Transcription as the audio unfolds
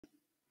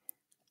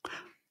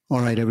All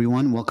right,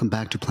 everyone, welcome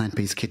back to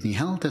Plant-Based Kidney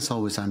Health. As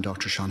always, I'm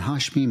Dr. Sean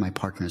Hashmi. My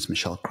partner is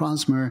Michele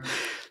Crosmer.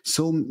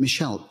 So,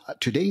 Michele,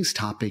 today's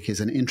topic is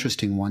an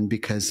interesting one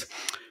because,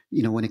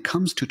 when it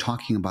comes to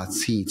talking about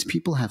seeds,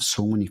 people have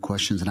so many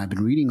questions, and I've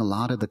been reading a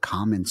lot of the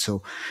comments.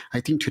 So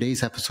I think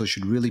today's episode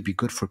should really be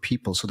good for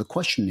people. So the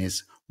question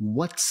is,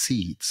 what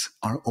seeds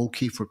are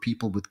okay for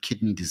people with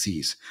kidney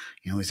disease?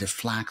 Is it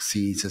flax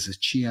seeds? Is it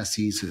chia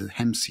seeds? Is it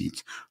hemp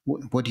seeds?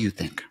 What do you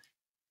think?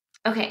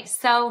 Okay,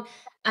 so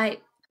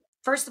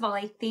first of all,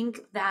 I think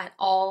that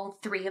all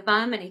three of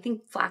them, and I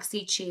think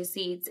flaxseed, chia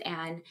seeds,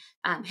 and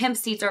hemp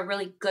seeds are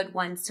really good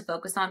ones to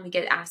focus on. We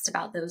get asked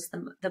about those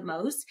the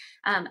most.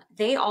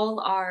 They all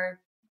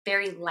are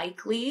very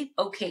likely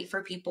okay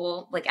for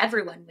people, like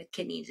everyone with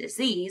kidney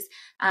disease.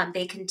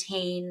 They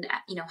contain,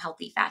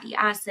 healthy fatty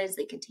acids.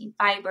 They contain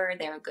fiber.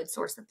 They're a good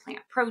source of plant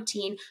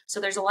protein.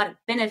 So there's a lot of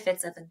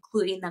benefits of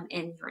including them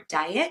in your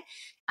diet.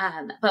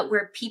 But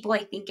where people, I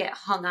think, get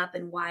hung up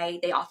and why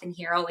they often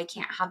hear, oh, I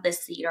can't have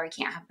this seed or I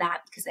can't have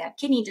that because they have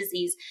kidney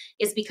disease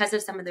is because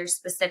of some of their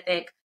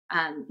specific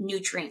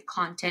nutrient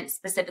content,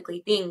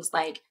 specifically things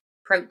like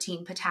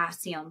protein,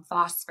 potassium,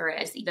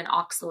 phosphorus, even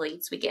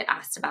oxalates we get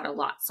asked about a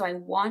lot. So I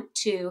want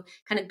to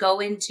kind of go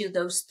into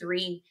those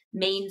three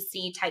main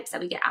seed types that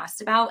we get asked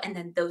about and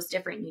then those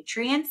different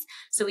nutrients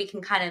so we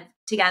can kind of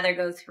together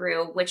go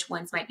through which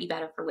ones might be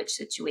better for which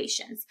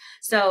situations.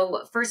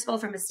 So first of all,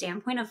 from a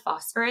standpoint of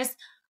phosphorus,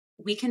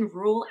 we can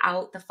rule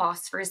out the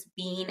phosphorus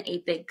being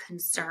a big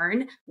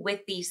concern with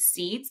these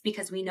seeds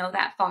because we know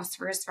that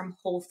phosphorus from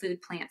whole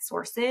food plant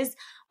sources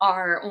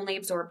are only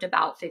absorbed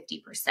about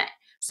 50%.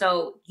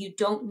 So you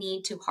don't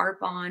need to harp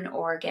on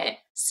or get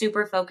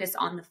super focused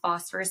on the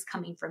phosphorus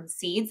coming from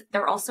seeds.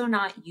 They're also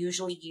not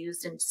usually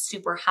used in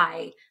super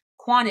high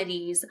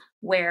quantities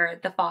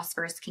where the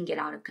phosphorus can get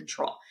out of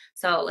control.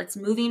 So let's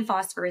moving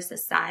phosphorus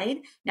aside.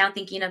 Now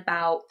thinking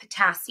about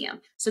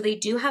potassium. So they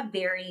do have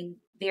varying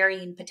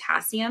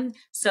potassium.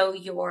 So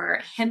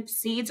your hemp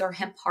seeds or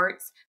hemp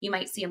hearts, you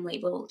might see them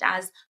labeled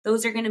as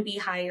those are going to be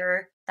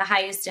higher, the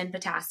highest in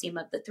potassium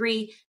of the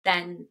three,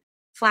 then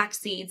flax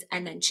seeds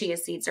and then chia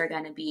seeds are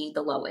going to be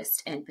the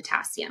lowest in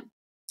potassium.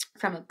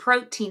 From a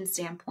protein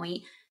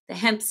standpoint, the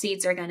hemp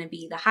seeds are going to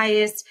be the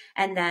highest,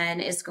 and then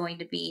is going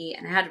to be,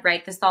 and I had to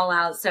write this all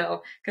out,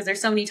 so because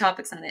there's so many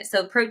topics on it.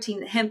 So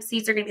protein, the hemp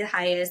seeds are going to be the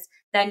highest,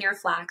 then your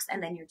flax,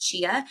 and then your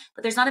chia.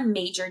 But there's not a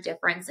major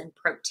difference in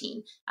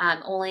protein,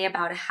 only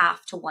about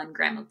 0.5 to 1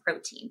 gram of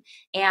protein.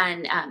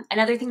 And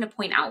another thing to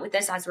point out with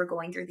this, as we're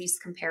going through these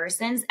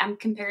comparisons, I'm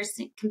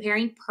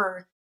comparing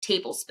per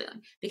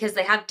tablespoon because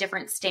they have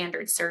different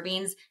standard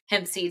servings.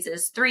 Hemp seeds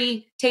is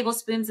 3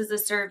 tablespoons as a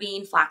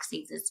serving, flax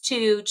seeds is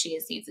 2,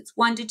 chia seeds it's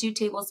 1 to 2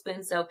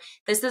 tablespoons. So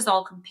this is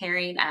all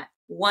comparing at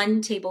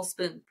 1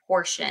 tablespoon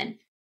portion.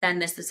 Then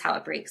this is how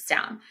it breaks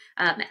down.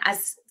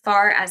 As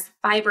far as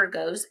fiber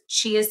goes,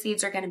 chia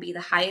seeds are going to be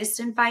the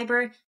highest in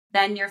fiber,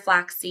 then your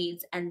flax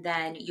seeds, and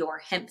then your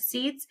hemp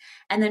seeds.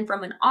 And then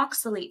from an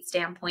oxalate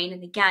standpoint,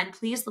 and again,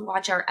 please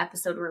watch our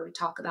episode where we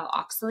talk about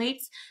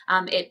oxalates.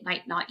 It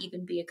might not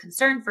even be a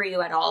concern for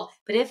you at all,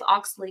 but if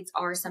oxalates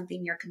are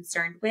something you're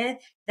concerned with,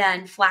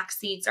 then flax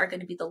seeds are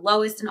going to be the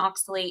lowest in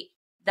oxalate,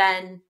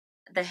 then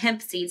the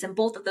hemp seeds, and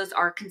both of those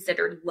are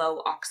considered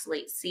low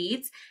oxalate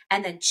seeds.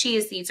 And then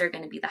chia seeds are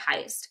going to be the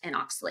highest in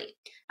oxalate.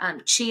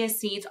 Chia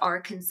seeds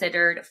are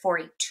considered for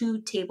a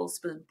 2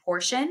 tablespoon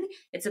portion.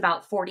 It's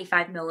about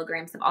 45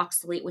 milligrams of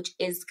oxalate, which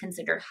is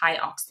considered high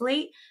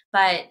oxalate,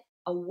 but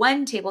a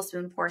 1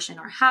 tablespoon portion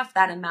or half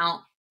that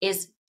amount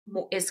is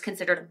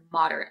considered a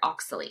moderate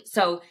oxalate.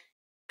 So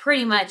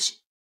pretty much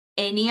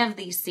any of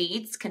these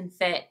seeds can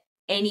fit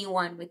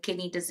anyone with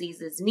kidney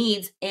diseases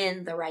needs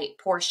in the right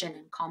portion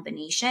and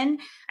combination.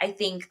 I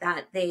think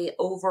that they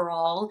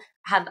overall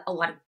have a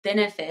lot of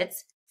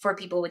benefits for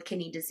people with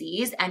kidney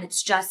disease, and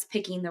it's just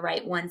picking the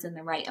right ones in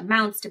the right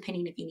amounts,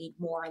 depending if you need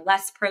more or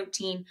less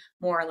protein,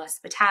 more or less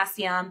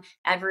potassium.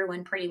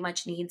 Everyone pretty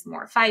much needs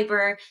more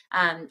fiber.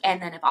 And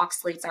then if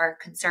oxalates are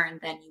concerned,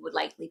 then you would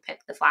likely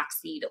pick the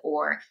flaxseed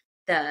or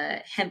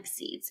the hemp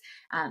seeds.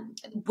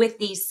 With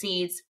these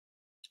seeds,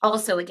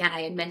 also, again,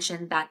 I had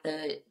mentioned that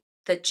the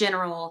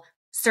general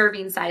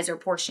serving size or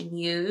portion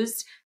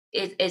used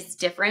is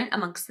different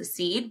amongst the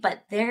seed,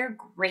 but they're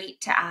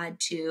great to add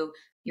to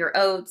your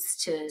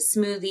oats, to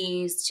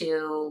smoothies,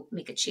 to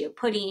make a chia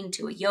pudding,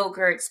 to a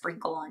yogurt,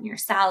 sprinkle on your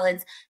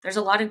salads. There's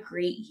a lot of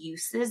great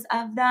uses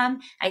of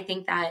them. I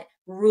think that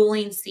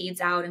ruling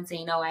seeds out and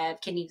saying, oh, I have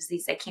kidney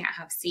disease, I can't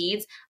have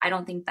seeds, I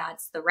don't think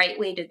that's the right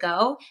way to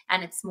go.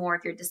 And it's more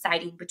if you're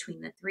deciding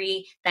between the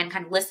three, then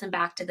kind of listen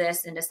back to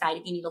this and decide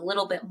if you need a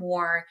little bit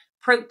more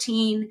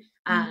protein,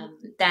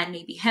 then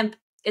maybe hemp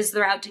is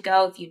the route to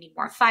go. If you need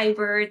more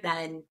fiber,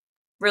 then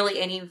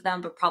really any of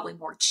them, but probably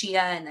more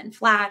chia and then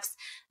flax.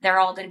 They're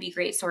all going to be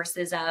great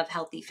sources of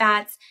healthy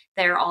fats.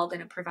 They're all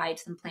going to provide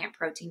some plant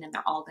protein, and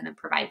they're all going to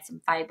provide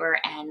some fiber,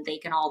 and they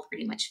can all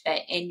pretty much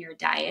fit in your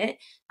diet.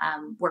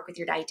 Work with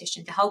your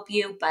dietitian to help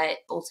you, but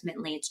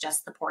ultimately it's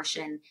just the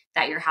portion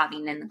that you're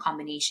having in the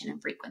combination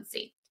and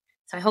frequency.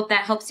 So I hope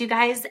that helps you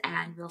guys,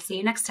 and we'll see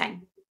you next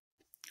time.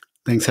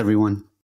 Thanks, everyone.